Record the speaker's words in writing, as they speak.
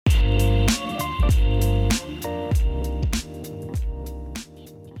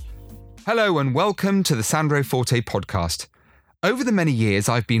Hello and welcome to the Sandro Forte podcast. Over the many years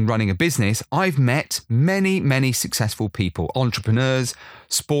I've been running a business, I've met many successful people, entrepreneurs,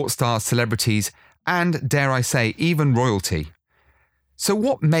 sports stars, celebrities, and dare I say, even royalty. So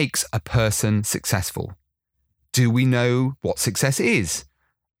what makes a person successful? Do we know what success is?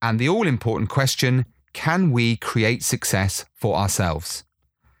 And the all-important question, can we create success for ourselves?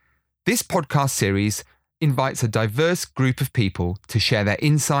 This podcast series invites a diverse group of people to share their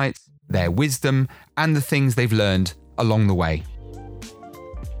insights, their wisdom, and the things they've learned along the way.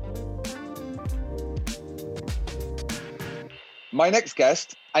 My next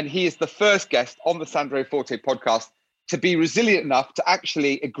guest, and he is the first guest on the Sandro Forte podcast to be resilient enough to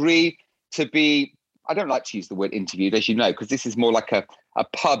actually agree to be, I don't like to use the word interviewed, as you know, because this is more like a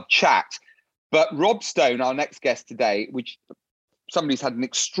pub chat. But Rob Stone, our next guest today, which somebody who's had an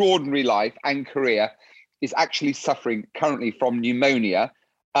extraordinary life and career, is actually suffering currently from pneumonia.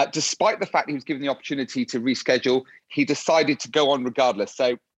 Despite the fact he was given the opportunity to reschedule, he decided to go on regardless.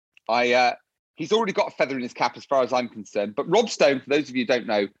 So he's already got a feather in his cap as far as I'm concerned. But Rob Stone, for those of you who don't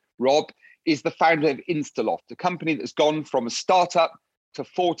know, Rob is the founder of Instaloft, a company that's gone from a startup to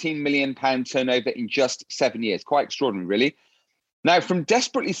 £14 million turnover in just 7 years. Quite extraordinary, really. Now, from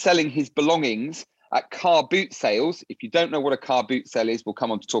desperately selling his belongings at car boot sales, if you don't know what a car boot sale is, we'll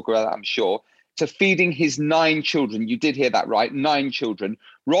come on to talk about that, I'm sure, to feeding his 9 children. You did hear that right, 9 children.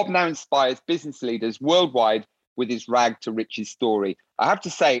 Rob now inspires business leaders worldwide with his rag to riches story. I have to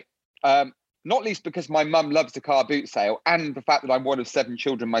say, not least because my mum loves the car boot sale and the fact that I'm one of 7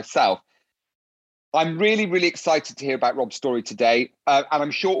 children myself, I'm really excited to hear about Rob's story today. And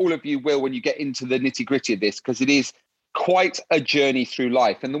I'm sure all of you will when you get into the nitty gritty of this, because it is quite a journey through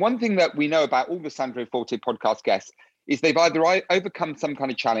life. And the one thing that we know about all the Sandro Forte podcast guests is they've either overcome some kind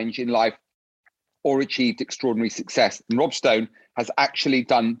of challenge in life or achieved extraordinary success. And Rob Stone has actually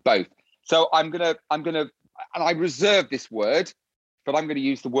done both. So I'm gonna, and I reserve this word, but I'm gonna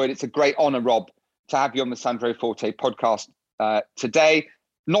use the word. It's a great honor, Rob, to have you on the Sandro Forte podcast today,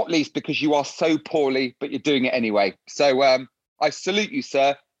 not least because you are so poorly, but you're doing it anyway. So I salute you,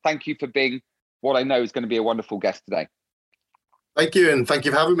 sir. Thank you for being what I know is going to be a wonderful guest today. Thank you, and thank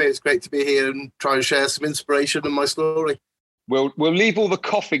you for having me. It's great to be here and try and share some inspiration in my story. We'll leave all the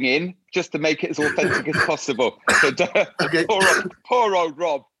coughing in just to make it as authentic as possible. But, okay. Poor old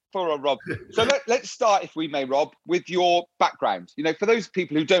Rob. So let's start, if we may, Rob, with your background. You know, for those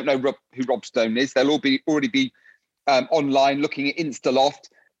people who don't know who Rob Stone is, they'll already be online looking at Instaloft.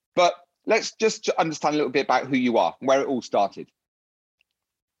 But let's just understand a little bit about who you are and where it all started.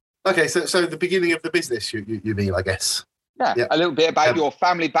 Okay, so the beginning of the business, you mean, I guess. Yeah, a little bit about your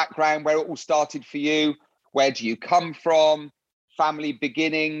family background, where it all started for you. Where do you come from? Family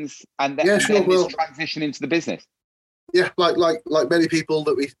beginnings, and then, this transition into the business. Yeah, like many people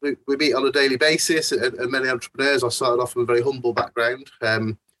that we meet on a daily basis, and many entrepreneurs, I started off from a very humble background. I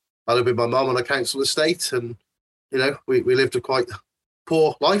lived with my mum on a council estate, and you know we lived a quite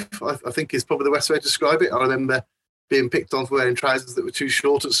poor life. I think is probably the best way to describe it. I remember being picked on for wearing trousers that were too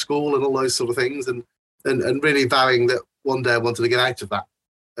short at school and all those sort of things, and really vowing that one day I wanted to get out of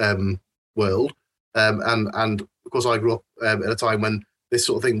that world. And of course, I grew up at a time when this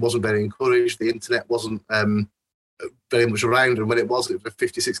sort of thing wasn't very encouraged. The internet wasn't very much around, and when it was a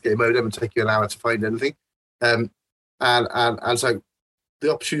 56k modem and take you an hour to find anything. And so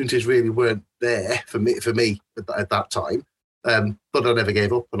the opportunities really weren't there for me at that time. But I never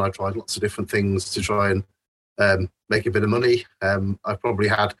gave up, and I tried lots of different things to try and make a bit of money. I probably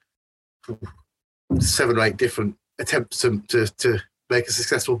had 7 or 8 different attempts to make a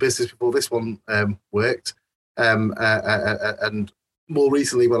successful business before this one worked. And more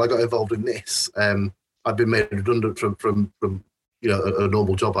recently, when I got involved in this, I've been made redundant from a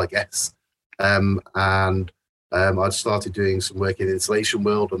normal job, I guess. And I started doing some work in the installation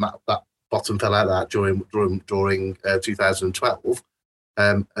world, and that bottom fell out of that during 2012.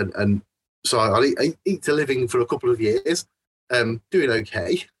 And so I eked a living for a couple of years, doing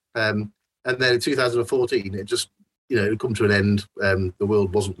okay. And then in 2014, it just it come to an end. The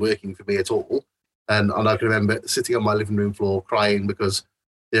world wasn't working for me at all. And I can remember sitting on my living room floor crying because,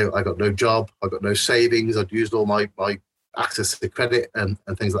 I got no job, I got no savings, I'd used all my access to credit and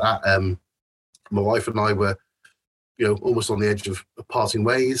things like that. My wife and I were, almost on the edge of parting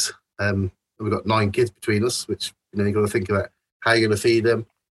ways. And we've got 9 kids between us, which, you've got to think about how you're going to feed them.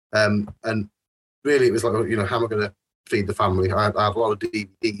 And really it was like, how am I going to feed the family? I had a lot of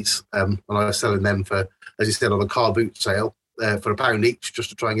DVDs, and I was selling them for, as you said, on a car boot sale for £1 each, just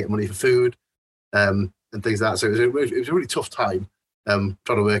to try and get money for food and things like that. So it was a really tough time trying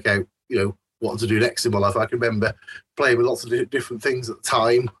to work out, what to do next in my life. I can remember playing with lots of different things at the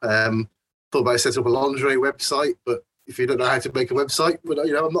time. Thought about setting up a lingerie website, but if you don't know how to make a website, but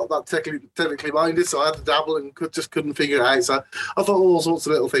I'm not that technically minded, so I had to dabble and couldn't figure it out. So I thought all sorts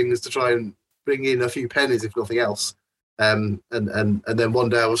of little things to try and bring in a few pennies, if nothing else. And then one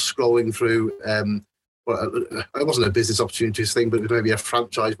day I was scrolling through. Well, it wasn't a business opportunities thing, but it was maybe a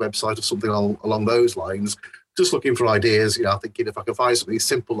franchise website or something along those lines. Just looking for ideas, thinking if I can find something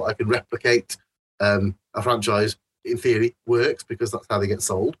simple that I can replicate, a franchise in theory works because that's how they get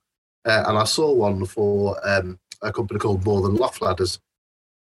sold. And I saw one for a company called More Than Loft Ladders.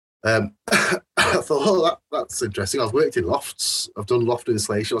 I thought, that's interesting. I've worked in lofts. I've done loft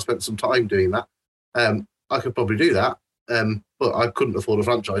installation. I spent some time doing that. I could probably do that, but I couldn't afford a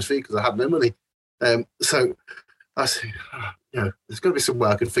franchise fee because I had no money. So I said, there's got to be some way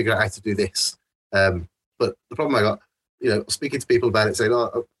I can figure out how to do this. But the problem I got, speaking to people about it, saying,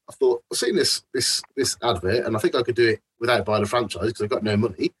 I thought, I've seen this advert, and I think I could do it without buying a franchise because I've got no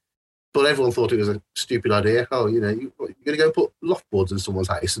money. But everyone thought it was a stupid idea. Oh, you're going to go and put loft boards in someone's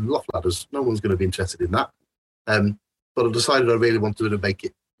house and loft ladders. No one's going to be interested in that. But I decided I really wanted to make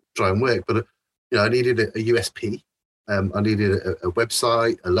it try and work. But, I needed a USP. I needed a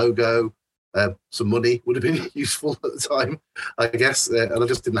website, a logo, some money would have been useful at the time, I guess. And I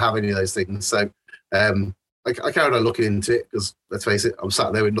just didn't have any of those things. So I carried on looking into it because, let's face it, I'm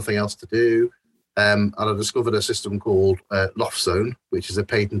sat there with nothing else to do. And I discovered a system called Loft Zone, which is a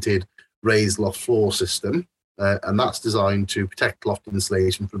patented raised loft floor system. And that's designed to protect loft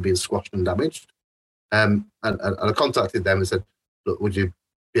insulation from being squashed and damaged. And I contacted them and said, look, would you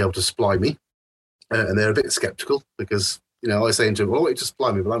be able to supply me? And they're a bit skeptical because, I was saying to them, well, why don't you just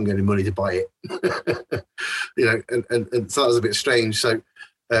supply me, but I'm getting money to buy it. And so that was a bit strange. So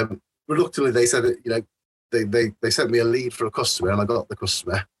reluctantly, they said that, they sent me a lead for a customer and I got the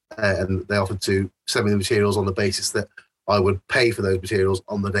customer. And they offered to send me the materials on the basis that I would pay for those materials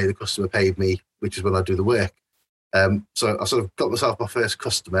on the day the customer paid me, which is when I do the work. So I sort of got myself my first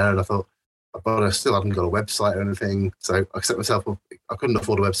customer, and I thought, but I still hadn't got a website or anything. So I set myself up. I couldn't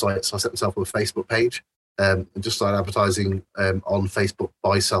afford a website, so I set myself up a Facebook page and just started advertising on Facebook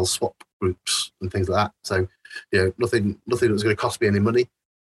buy, sell, swap groups and things like that. So nothing that was going to cost me any money.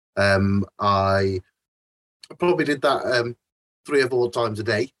 I probably did that 3 or 4 times a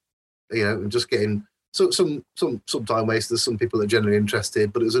day. And just getting some time wasters, some people that are generally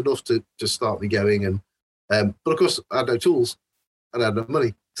interested, but it was enough to just start me going. And but of course, I had no tools and I had no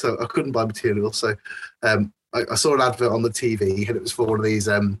money, so I couldn't buy material. So I saw an advert on the TV, and it was for one of these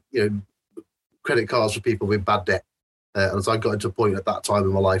credit cards for people with bad debt. And so I got into a point at that time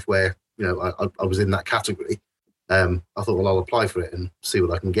in my life where I was in that category. I thought, well, I'll apply for it and see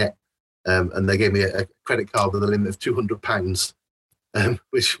what I can get. And they gave me a credit card with a limit of £200.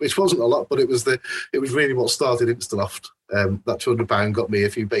 Which wasn't a lot, but it was really what started Instaloft. That £200 got me a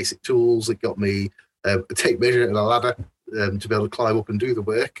few basic tools. It got me a tape measure and a ladder to be able to climb up and do the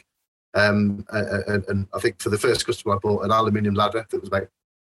work. And I think for the first customer, I bought an aluminium ladder that was about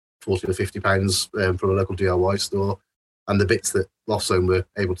 £40 or £50 from a local DIY store, and the bits that Loft Zone were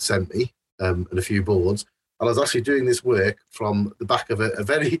able to send me, and a few boards. And I was actually doing this work from the back of a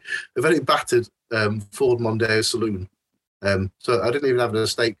very battered Ford Mondeo saloon. So I didn't even have an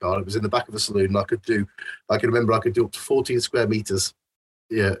estate car. It was in the back of a saloon. I can remember I could do up to 14 square meters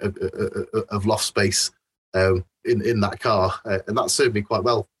of loft space in that car. And that served me quite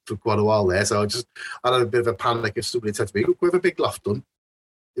well for quite a while there. So I had a bit of a panic if somebody said to me, we have a big loft done.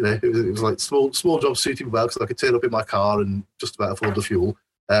 It was like small job suited me well because I could turn up in my car and just about afford the fuel.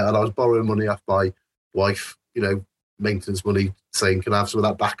 And I was borrowing money off my wife, maintenance money, saying, can I have some of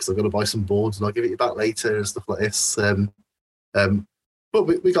that back because I've got to buy some boards and I'll give it you back later and stuff like this. But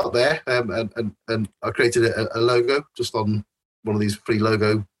we got there, and I created a logo just on one of these free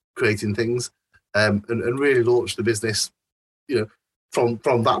logo creating things, and really launched the business, from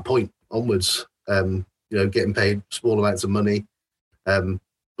that point onwards, getting paid small amounts of money,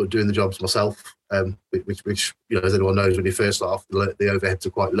 but doing the jobs myself, which as anyone knows, when you first start off, the overheads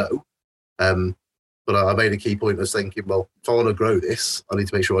are quite low. But I made a key point of thinking, well, if I want to grow this, I need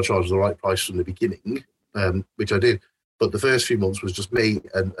to make sure I charge the right price from the beginning, which I did. But the first few months was just me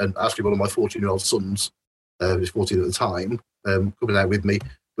and actually one of my 14-year-old sons, who was 14 at the time, coming out with me,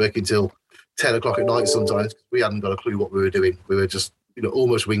 working till 10 o'clock at night sometimes. We hadn't got a clue what we were doing. We were just,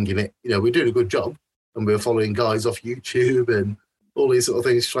 almost winging it. We were doing a good job, and we were following guys off YouTube and all these sort of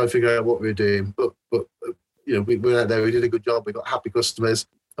things to try and figure out what we were doing. But we were out there, we did a good job, we got happy customers,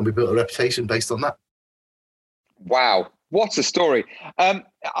 and we built a reputation based on that. Wow, what a story. I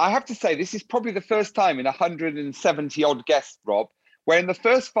have to say, this is probably the first time in 170 odd guests, Rob, where in the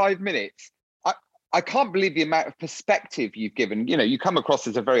first 5 minutes, I can't believe the amount of perspective you've given. You know, you come across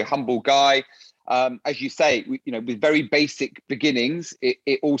as a very humble guy. As you say, you know, with very basic beginnings,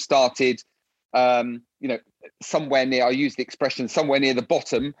 it all started, you know, somewhere near, I'll use the expression, somewhere near the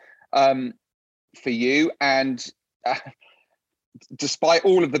bottom for you. And despite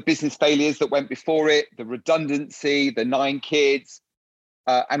all of the business failures that went before it, the redundancy, the 9 kids,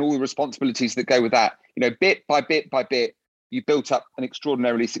 and all the responsibilities that go with that, you know, bit by bit by bit, you built up an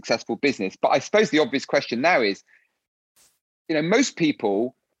extraordinarily successful business. But I suppose the obvious question now is, you know, most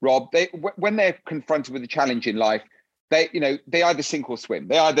people, Rob, when they're confronted with a challenge in life, they either sink or swim.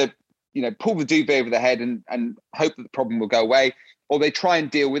 They either, you know, pull the duvet over their head and hope that the problem will go away, or they try and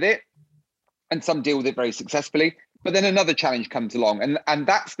deal with it, and some deal with it very successfully. But then another challenge comes along, and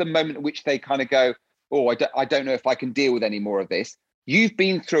that's the moment at which they kind of go, oh, I don't know if I can deal with any more of this. You've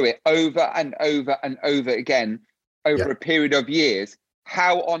been through it over and over and over again over a period of years.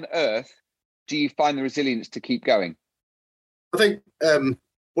 How on earth do you find the resilience to keep going? I think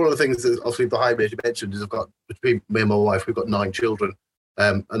one of the things that obviously behind me, as you mentioned, is I've got, between me and my wife, we've got 9 children.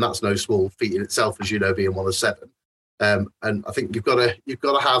 And that's no small feat in itself, as you know, being one of 7. And I think you've got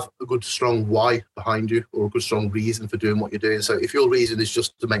to have a good, strong why behind you, or a good, strong reason for doing what you're doing. So if your reason is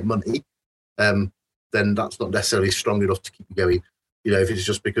just to make money, then that's not necessarily strong enough to keep you going. You know, if it's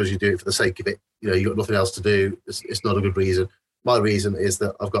just because you do it for the sake of it, you know, you've got nothing else to do, it's not a good reason. My reason is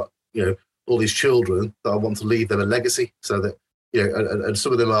that I've got, you know, all these children that I want to leave them a legacy, so that, you know, and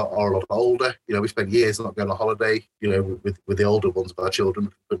some of them are a lot older. You know, we spent years not going on holiday, you know, with the older ones of our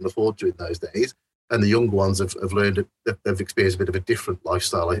children, couldn't afford to in those days. And the younger ones have learned, they've experienced a bit of a different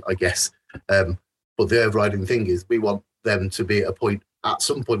lifestyle, I guess. But the overriding thing is we want them to be at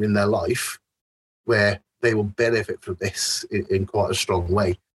some point in their life where they will benefit from this in quite a strong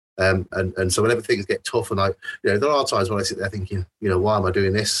way. And so whenever things get tough, and there are times when I sit there thinking, you know, why am I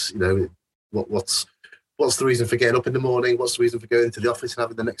doing this? You know, what's the reason for getting up in the morning? What's the reason for going to the office and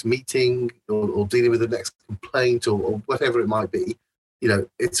having the next meeting, or dealing with the next complaint, or whatever it might be? You know,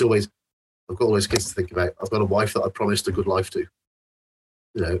 it's always, I've got all those kids to think about. I've got a wife that I promised a good life to.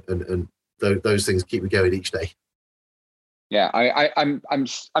 You know, and those things keep me going each day. Yeah,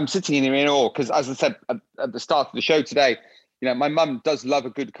 I'm sitting in here in awe, because, as I said at the start of the show today, you know, my mum does love a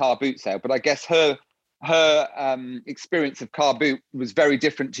good car boot sale, but I guess her experience of car boot was very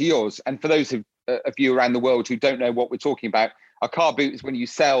different to yours. And for those of you around the world who don't know what we're talking about, a car boot is when you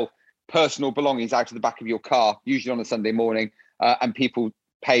sell personal belongings out of the back of your car, usually on a Sunday morning, and people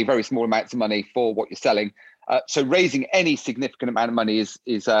pay very small amounts of money for what you're selling. So raising any significant amount of money is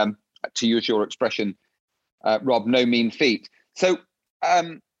to use your expression, Rob, no mean feat. So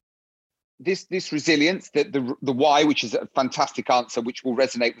this resilience, the why, which is a fantastic answer, which will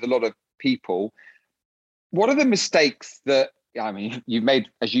resonate with a lot of people. What are the mistakes that, I mean, you've made,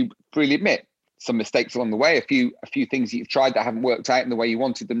 as you freely admit, some mistakes along the way, a few things that you've tried that haven't worked out in the way you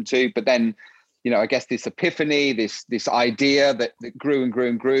wanted them to, but then, you know, I guess this epiphany, this idea that grew and grew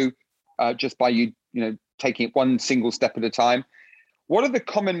and grew just by you know, taking it one single step at a time. What are the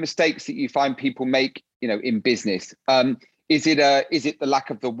common mistakes that you find people make, you know, in business? Is it the lack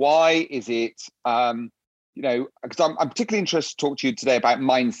of the why? Is it, you know, because I'm particularly interested to talk to you today about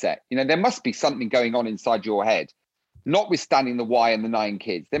mindset. You know, there must be something going on inside your head, notwithstanding the why and the 9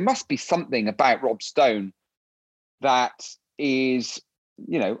 kids. There must be something about Rob Stone that is,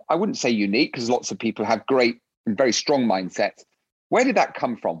 you know, I wouldn't say unique, because lots of people have great and very strong mindsets. Where did that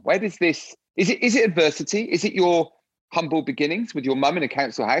come from? Where does this, is it adversity? Is it your humble beginnings with your mum in a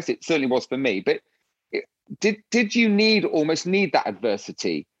council house? It certainly was for me, but did you almost need that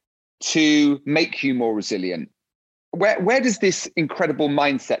adversity to make you more resilient? Where does this incredible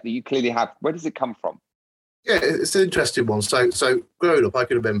mindset that you clearly have, where does it come from? Yeah, it's an interesting one. So growing up, I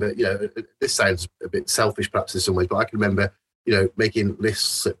can remember, you know, this sounds a bit selfish perhaps in some ways, but I can remember, you know, making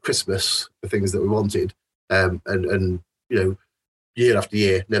lists at Christmas for things that we wanted, and you know, year after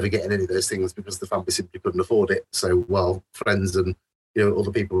year, never getting any of those things because the family simply couldn't afford it. So while friends and, you know,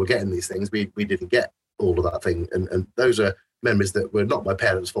 other people were getting these things, we didn't get all of that thing. And those are memories that were not my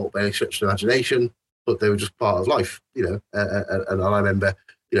parents' fault by any stretch of imagination, but they were just part of life, you know. And I remember,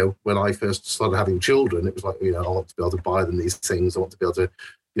 you know, when I first started having children, it was like, you know, I want to be able to buy them these things. I want to be able to,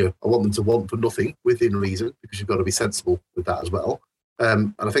 you know, I want them to want for nothing within reason, because you've got to be sensible with that as well.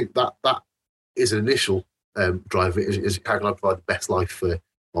 And I think that is an initial drive. Is how can I provide the best life for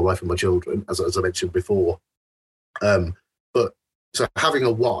my wife and my children, as I mentioned before. But so having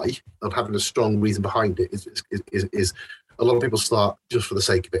a why and having a strong reason behind it is a lot of people start just for the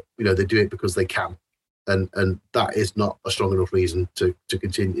sake of it. You know, they do it because they can. And that is not a strong enough reason to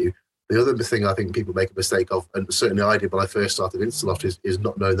continue. The other thing I think people make a mistake of, and certainly I did when I first started Instaloft, is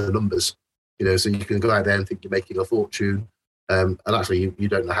not knowing the numbers. So you can go out there and think you're making a fortune. And actually, you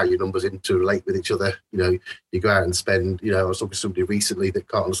don't know how your numbers interrelate with each other. You go out and spend. I was talking to somebody recently that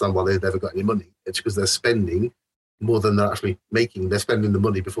can't understand why they've never got any money. It's because they're spending more than they're actually making. They're spending the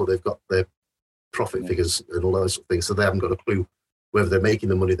money before they've got their profit figures and all those sort of things. So they haven't got a clue whether they're making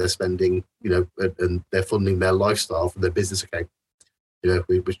the money they're spending, and they're funding their lifestyle from their business account.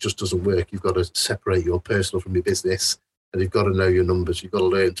 Which just doesn't work. You've got to separate your personal from your business, and you've got to know your numbers. You've got to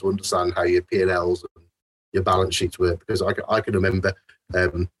learn to understand how your P&Ls and your balance sheets work. Because I can remember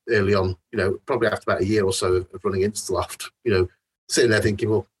early on, probably after about a year or so of running Instaloft, sitting there thinking,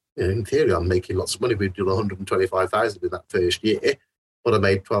 well, in theory, I'm making lots of money. We've done 125,000 in that first year, but I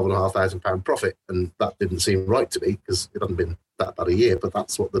made £12,500 profit, and that didn't seem right to me because it hadn't been that bad a year. But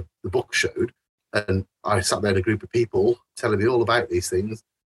that's what the book showed. And I sat there in a group of people telling me all about these things,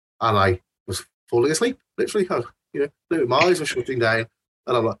 and I was falling asleep, literally. My eyes were shutting down,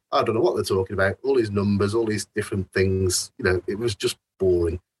 and I'm like, I don't know what they're talking about. All these numbers, all these different things. It was just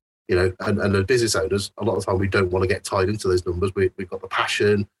boring. And as business owners, a lot of the time we don't want to get tied into those numbers. We've got the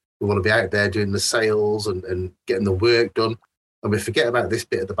passion. We want to be out there doing the sales and getting the work done, and we forget about this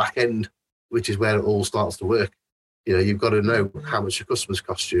bit at the back end, which is where it all starts to work. You've got to know how much your customers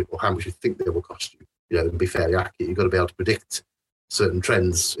cost you or how much you think they will cost you, and be fairly accurate. You've got to be able to predict certain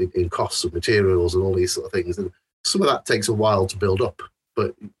trends in costs of materials and all these sort of things. And some of that takes a while to build up.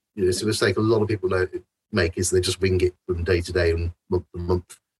 But, it's a mistake a lot of people make is they just wing it from day to day and month to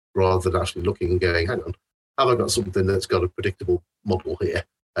month rather than actually looking and going, hang on, have I got something that's got a predictable model here?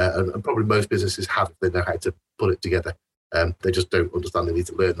 And probably most businesses have if they know how to put it together. They just don't understand they need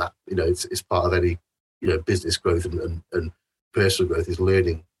to learn that. It's part of any business growth and personal growth is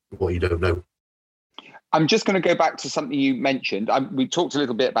learning what you don't know. I'm just going to go back to something you mentioned. We talked a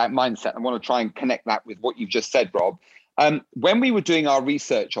little bit about mindset. I want to try and connect that with what you've just said, Rob. When we were doing our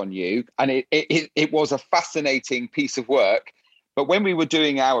research on you, and it was a fascinating piece of work, but when we were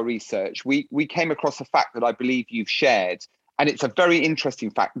doing our research, we came across a fact that I believe you've shared, and it's a very interesting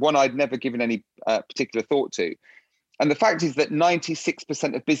fact, one I'd never given any particular thought to. And the fact is that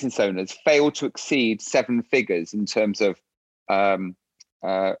 96% of business owners fail to exceed 7 figures in terms of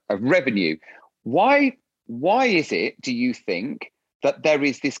revenue. Why is it, do you think, that there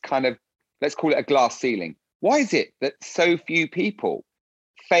is this kind of, let's call it a glass ceiling? Why is it that so few people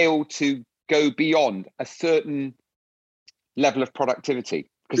fail to go beyond a certain level of productivity?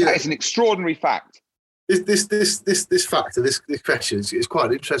 Because that is an extraordinary fact. This fact and this question is quite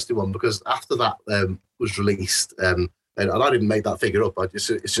an interesting one, because after that was released, and I didn't make that figure up. It's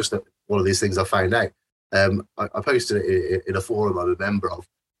just one of these things I found out. I posted it in a forum I'm a member of,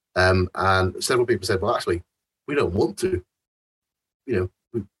 and several people said, "Well, actually, we don't want to.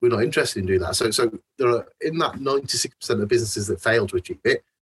 We're not interested in doing that." So there are, in that 96% of businesses that fail to achieve it,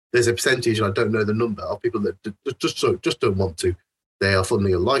 there's a percentage, and I don't know the number, of people that just don't want to. They are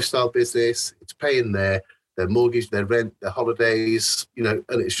funding a lifestyle business. It's paying their mortgage, their rent, their holidays, and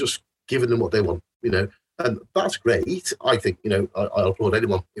it's just giving them what they want, and that's great. I think, I applaud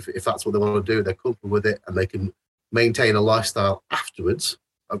anyone if that's what they want to do, they're comfortable with it, and they can maintain a lifestyle afterwards.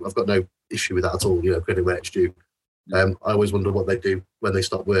 I've got no issue with that at all, credit where it's due. I always wonder what they do when they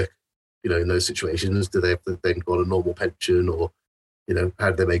stop work, in those situations. Do they have to then go on a normal pension, or,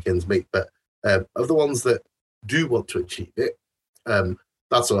 how do they make ends meet? But of the ones that do want to achieve it,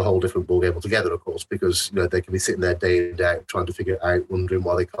 that's a whole different ballgame altogether, of course, because they can be sitting there day in, day out trying to figure it out, wondering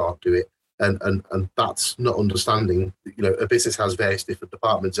why they can't do it, and that's not understanding. A business has various different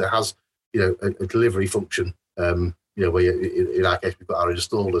departments. It has a delivery function, where in our case we've got our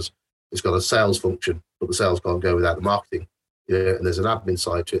installers. It's got a sales function, but the sales can't go without the marketing, and there's an admin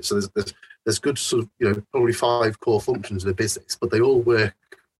side to it. So there's good sort of probably 5 core functions in a business, but they all work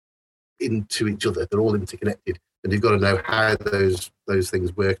into each other. They're all interconnected. And you've got to know how those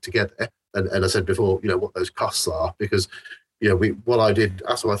things work together. And I said before, what those costs are, because, what I did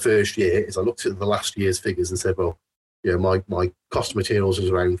after my first year is I looked at the last year's figures and said, well, my cost of materials is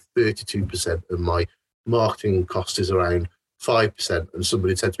around 32%, and my marketing cost is around 5%. And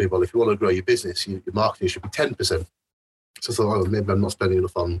somebody said to me, well, if you want to grow your business, your marketing should be 10%. So I thought, oh, maybe I'm not spending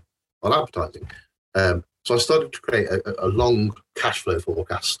enough on advertising. So I started to create a long cash flow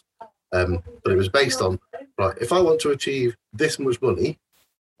forecast. But it was based on, right, if I want to achieve this much money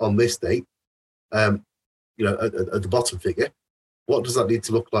on this date, at the bottom figure, what does that need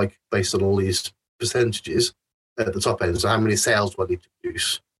to look like based on all these percentages at the top end? So how many sales do I need to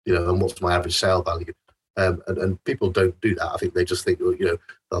produce, and what's my average sale value? And people don't do that. I think they just think,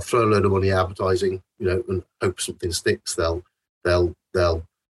 they'll throw a load of money at advertising, and hope something sticks. They'll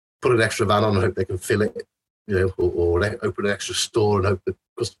put an extra van on and hope they can fill it, or open an extra store and hope that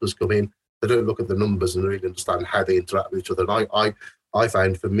customers come in. they don't look at the numbers and really understand how they interact with each other. And I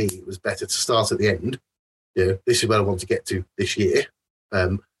found for me it was better to start at the end. This is where I want to get to this year.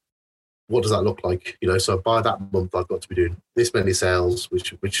 What does that look like? So by that month, I've got to be doing this many sales,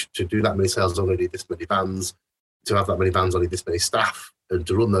 which to do that many sales, I need this many vans. To have that many vans, I need this many staff. And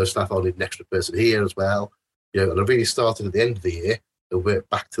to run those staff, I need an extra person here as well. And I really started at the end of the year and went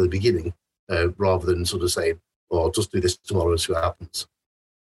back to the beginning rather than sort of saying, I'll just do this tomorrow and see what happens.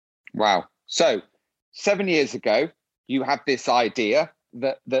 Wow. So 7 years ago, you had this idea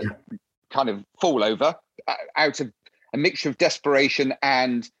that kind of fall over out of a mixture of desperation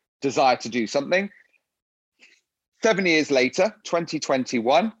and desire to do something. 7 years later,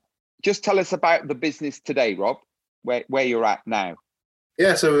 2021, just tell us about the business today, Rob, where you're at now.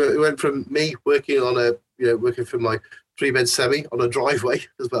 Yeah, so it went from me working on working from my 3-bed semi on a driveway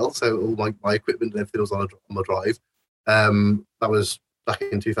as well. So all my equipment and everything was on my drive. That was back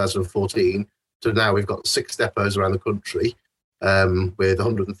in 2014. So now we've got 6 depots around the country with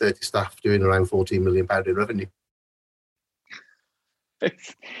 130 staff doing around £14 million in revenue.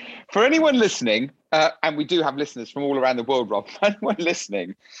 For anyone listening, and we do have listeners from all around the world, Rob, for anyone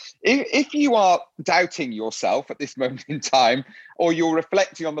listening, if you are doubting yourself at this moment in time, or you're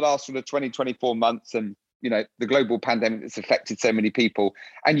reflecting on the last sort of 24 months and, the global pandemic that's affected so many people,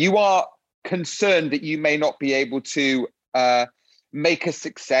 and you are concerned that you may not be able to make a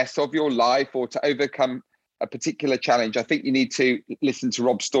success of your life or to overcome a particular challenge, I think you need to listen to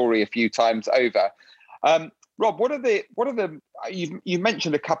Rob's story a few times over. Rob, what are the you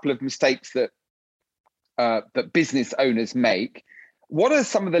mentioned a couple of mistakes that business owners make. What are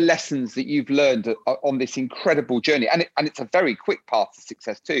some of the lessons that you've learned on this incredible journey? And it's a very quick path to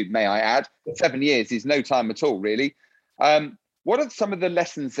success too, may I add. 7 years is no time at all, really. What are some of the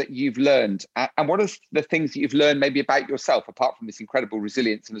lessons that you've learned? And what are the things that you've learned maybe about yourself, apart from this incredible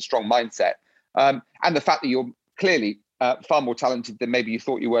resilience and a strong mindset? And the fact that you're clearly far more talented than maybe you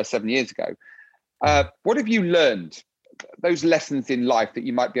thought you were 7 years ago. What have you learned, those lessons in life that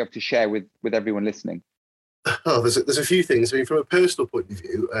you might be able to share with everyone listening? Oh, there's a few things. I mean, from a personal point of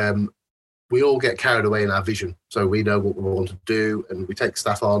view, we all get carried away in our vision. So we know what we want to do and we take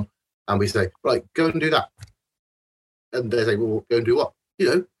staff on and we say, right, go and do that. And they say, well, go and do what?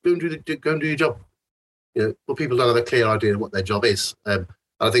 Go and do your job. But people don't have a clear idea of what their job is. And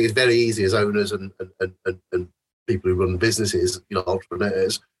I think it's very easy as owners and people who run businesses,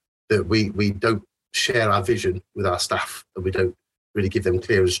 entrepreneurs, that we don't share our vision with our staff and we don't really give them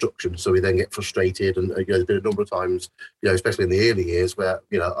clear instructions. So we then get frustrated. And there's been a number of times, especially in the early years where,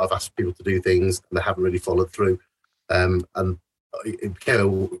 I've asked people to do things and they haven't really followed through. And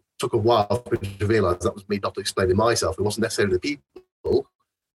it took a while for me to realise that was me not explaining myself. It wasn't necessarily the people.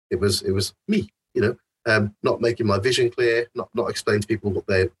 It was me, not making my vision clear, not explaining to people what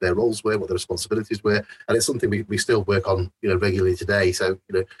their roles were, what their responsibilities were. And it's something we still work on, regularly today. So,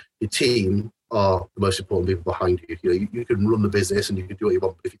 your team are the most important people behind you. You can run the business and you can do what you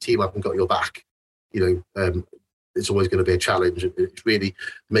want, but if your team haven't got your back, it's always going to be a challenge. It's really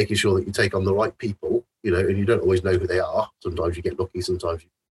making sure that you take on the right people, and you don't always know who they are. Sometimes you get lucky, sometimes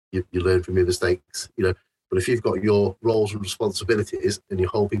you learn from your mistakes, But if you've got your roles and responsibilities and you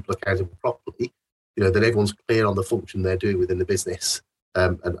hold people accountable properly, then everyone's clear on the function they're doing within the business.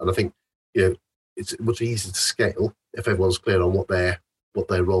 And I think, it's much easier to scale if everyone's clear on what their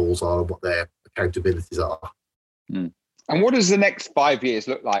roles are and what their accountabilities are. Mm. And what does the next 5 years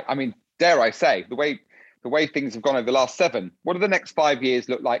look like? I mean, dare I say, the way things have gone over the last 7, what do the next 5 years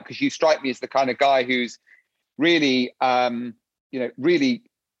look like? Because you strike me as the kind of guy who's really, really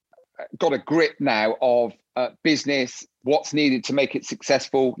got a grip now of business, what's needed to make it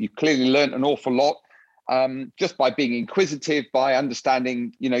successful. You've clearly learned an awful lot just by being inquisitive, by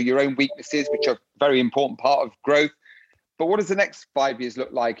understanding, your own weaknesses, which are a very important part of growth. But what does the next 5 years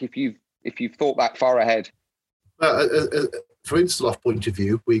look like if you've thought that far ahead? From Instaloft point of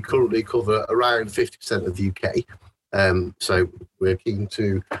view, we currently cover around 50% of the UK. So we're keen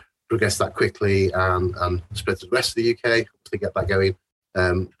to progress that quickly and spread to the rest of the UK to get that going,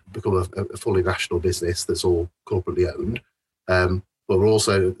 become a fully national business that's all corporately owned. But we're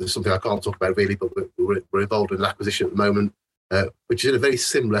also, there's something I can't talk about really, but we're involved in an acquisition at the moment, which is in a very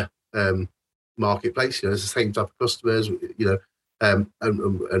similar marketplace. It's the same type of customers,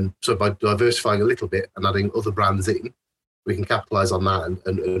 and so by diversifying a little bit and adding other brands in, we can capitalize on that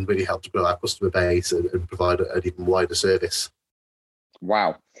and really help to grow our customer base and provide an even wider service.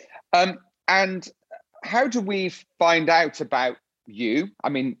 Wow. And how do we find out about you? I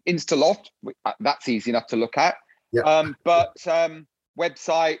mean, Instaloft, that's easy enough to look at. Yeah. But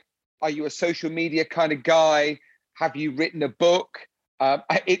website, are you a social media kind of guy? Have you written a book?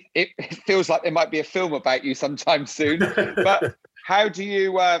 It feels like there might be a film about you sometime soon. But how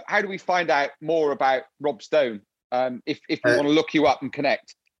do we find out more about Rob Stone if we want to look you up and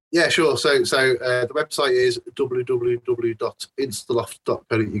connect? Yeah, sure. So the website is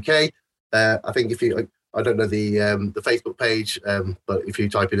www.instaloft.co.uk. I think if you, I don't know the Facebook page, but if you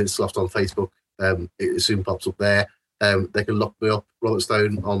type in Instaloft on Facebook, it soon pops up there. They can look me up, Robert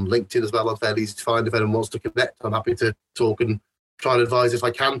Stone, on LinkedIn as well. I'm fairly easy to find. If anyone wants to connect, I'm happy to talk and try and advise if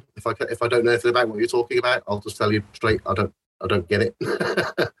I can. If I don't know anything about what you're talking about, I'll just tell you straight. I don't get it,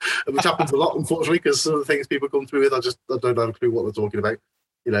 which happens a lot, unfortunately, because some of the things people come through with, I don't have a clue what they're talking about.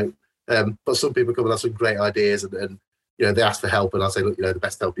 But some people come and have some great ideas, and they ask for help, and I say, look, the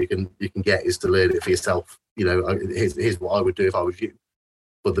best help you can get is to learn it for yourself. Here's what I would do if I was you.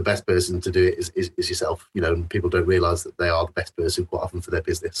 But the best person to do it is yourself. And people don't realise that they are the best person quite often for their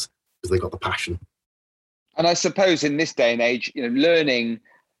business because they've got the passion. And I suppose in this day and age, learning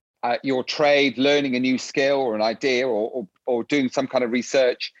your trade, learning a new skill or an idea, or doing some kind of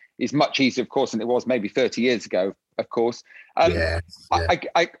research is much easier, of course, than it was maybe 30 years ago. Of course. Yeah.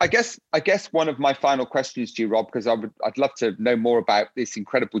 I guess one of my final questions to you, Rob, because I'd love to know more about this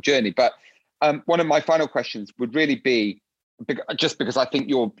incredible journey. But one of my final questions would really be, just because I think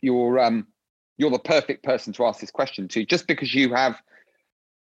you're the perfect person to ask this question to, just because you have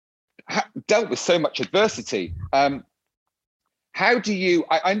dealt with so much adversity. How do you?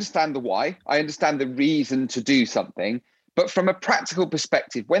 I understand the why. I understand the reason to do something, but from a practical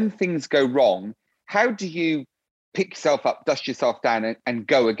perspective, when things go wrong, how do you pick yourself up, dust yourself down, and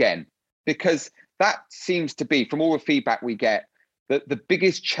go again? Because that seems to be, from all the feedback we get, that the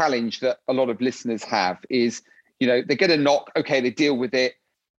biggest challenge that a lot of listeners have is, they get a knock, okay, they deal with it,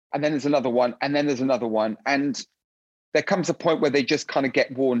 and then there's another one, and then there's another one, and there comes a point where they just kind of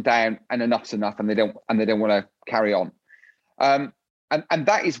get worn down, and enough's enough, and they don't want to carry on. And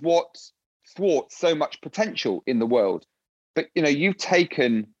that is what thwarts so much potential in the world. But you've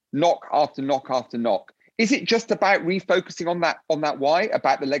taken knock after knock after knock. Is it just about refocusing on that why,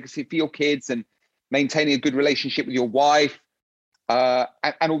 about the legacy for your kids and maintaining a good relationship with your wife, and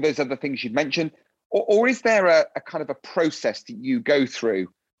all those other things you've mentioned? Or is there a kind of a process that you go through?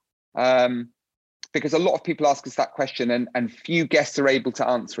 Because a lot of people ask us that question, and few guests are able to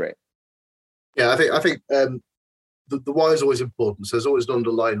answer it. Yeah, I think the why is always important. So there's always an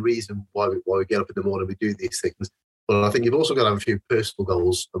underlying reason why we get up in the morning, we do these things. But I think you've also got to have a few personal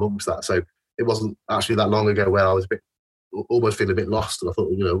goals amongst that. So it wasn't actually that long ago where I was almost feeling a bit lost, and I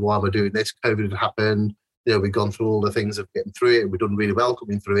thought, why am I doing this? COVID had happened. We've gone through all the things of getting through it, and we've done really well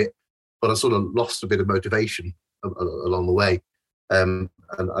coming through it. But I sort of lost a bit of motivation along the way, and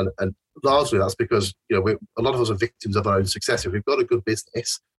largely that's because a lot of us are victims of our own success. If we've got a good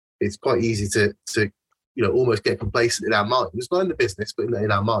business, it's quite easy to almost get complacent in our minds, not in the business, but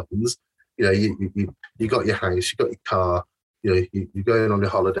in our minds. You got your house, you got your car, you're going on your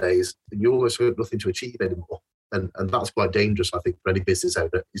holidays, and you almost have nothing to achieve anymore, and that's quite dangerous, I think, for any business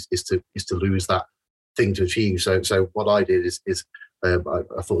owner is to lose that thing to achieve. So what I did is I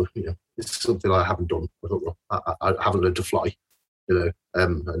thought, it's something I haven't done. I thought, well, I haven't learned to fly, and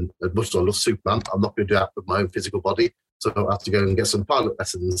as much as I love Superman, I'm not going to do that with my own physical body, so I have to go and get some pilot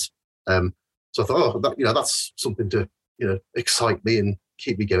lessons. So I thought, that's something to excite me and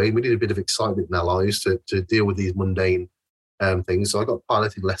keep me going. We need a bit of excitement in our lives to deal with these mundane things. So I got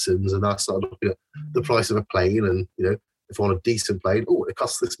piloting lessons, and I started looking at the price of a plane, and if I want a decent plane, it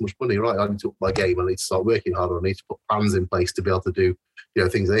costs this much money, right? I need to up my game. I need to start working harder. I need to put plans in place to be able to do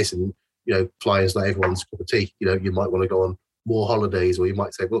things like this. And flying's not everyone's cup of tea. You might want to go on more holidays, or you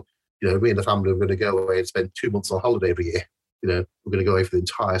might say, well, me and the family are going to go away and spend 2 months on holiday every year. We're going to go away for the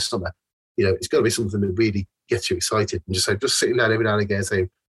entire summer. It's got to be something that really gets you excited, and just sitting down every now and again and saying,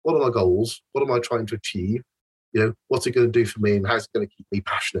 what are my goals? What am I trying to achieve? What's it going to do for me, and how's it going to keep me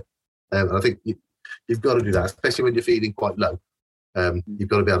passionate? And I think you've got to do that, especially when you're feeling quite low. You've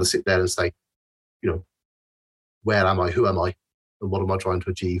got to be able to sit there and say, where am I? Who am I? And what am I trying to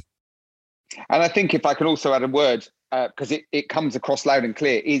achieve? And I think if I can also add a word, because it comes across loud and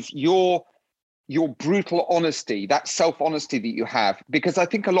clear, is your brutal honesty, that self-honesty that you have. Because I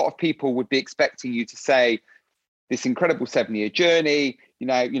think a lot of people would be expecting you to say this incredible 7-year journey,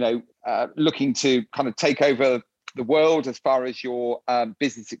 looking to kind of take over the world as far as your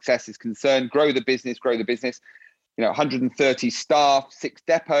business success is concerned, grow the business, 130 staff, 6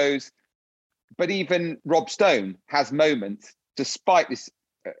 depots. But even Rob Stone has moments, despite this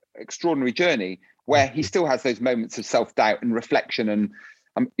extraordinary journey, where he still has those moments of self-doubt and reflection, and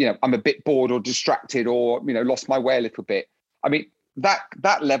I'm a bit bored or distracted, or lost my way a little bit. I mean, that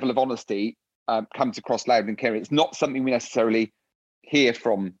level of honesty comes across loud and clear. It's not something we necessarily hear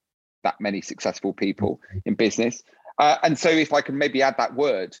from that many successful people in business. And so if I can maybe add that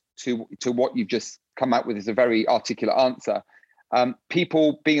word to what you've just come out with is a very articulate answer.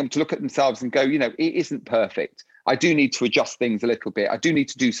 People being able to look at themselves and go, it isn't perfect. I do need to adjust things a little bit. I do need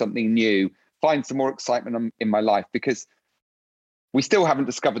to do something new, find some more excitement in my life, because we still haven't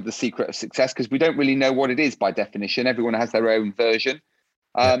discovered the secret of success, because we don't really know what it is by definition. Everyone has their own version.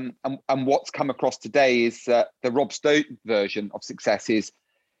 And what's come across today is the Rob Stone version of success is,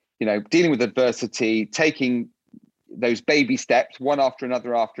 dealing with adversity, taking those baby steps, one after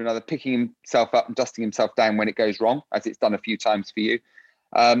another, picking himself up and dusting himself down when it goes wrong, as it's done a few times for you.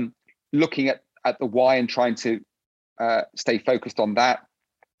 Looking at the why and trying to stay focused on that,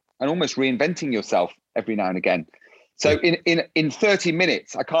 and almost reinventing yourself every now and again. So in 30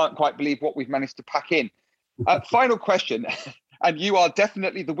 minutes, I can't quite believe what we've managed to pack in. Final question, and you are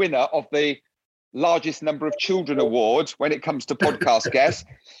definitely the winner of the largest number of children award when it comes to podcast guests.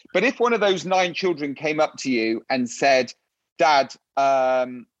 But if one of those 9 children came up to you and said, Dad,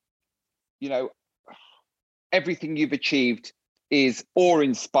 everything you've achieved is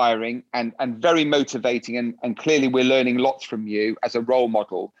awe-inspiring and very motivating, and clearly we're learning lots from you as a role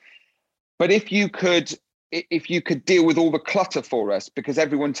model. But if you could deal with all the clutter for us, because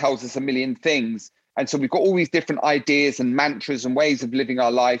everyone tells us a million things, and so we've got all these different ideas and mantras and ways of living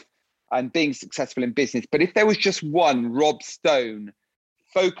our life and being successful in business. But if there was just one Rob Stone,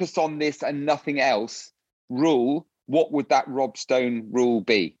 focus on this and nothing else rule, what would that Rob Stone rule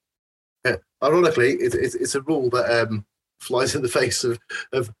be? Yeah. Ironically, it's a rule that flies in the face of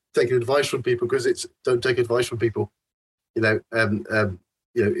taking advice from people, because it's don't take advice from people. We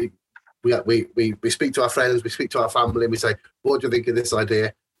speak to our friends, we speak to our family, and we say, what do you think of this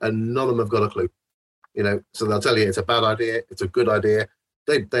idea? And none of them have got a clue. So they'll tell you it's a bad idea, it's a good idea.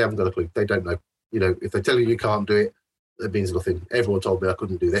 They haven't got a clue. They don't know. If they tell you can't do it, it means nothing. Everyone told me I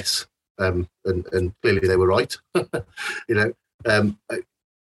couldn't do this, and clearly they were right.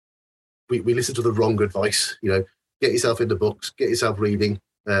 We listen to the wrong advice. Get yourself into books, get yourself reading,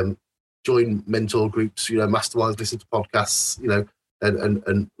 join mentor groups, masterminds, listen to podcasts,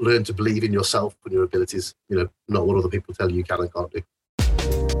 and learn to believe in yourself and your abilities. Not what other people tell you can and can't do.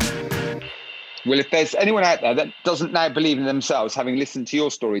 Well, if there's anyone out there that doesn't now believe in themselves, having listened to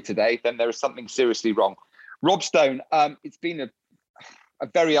your story today, then there is something seriously wrong. Rob Stone, it's been a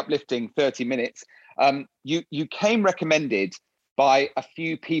very uplifting 30 minutes. You came recommended by a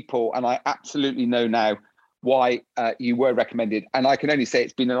few people, and I absolutely know now why you were recommended. And I can only say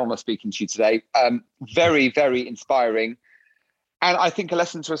it's been an honor speaking to you today. Very, very inspiring. And I think a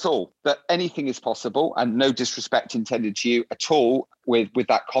lesson to us all that anything is possible, and no disrespect intended to you at all with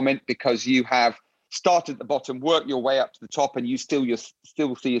that comment, because you have started at the bottom, worked your way up to the top, and you still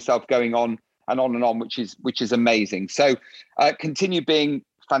see yourself going on and on, which is amazing. So continue being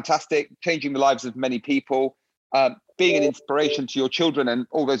fantastic, changing the lives of many people, being an inspiration to your children and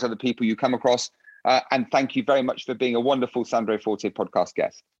all those other people you come across. And thank you very much for being a wonderful Sandro Forte podcast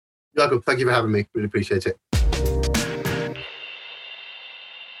guest. Jacob, thank you for having me. Really appreciate it.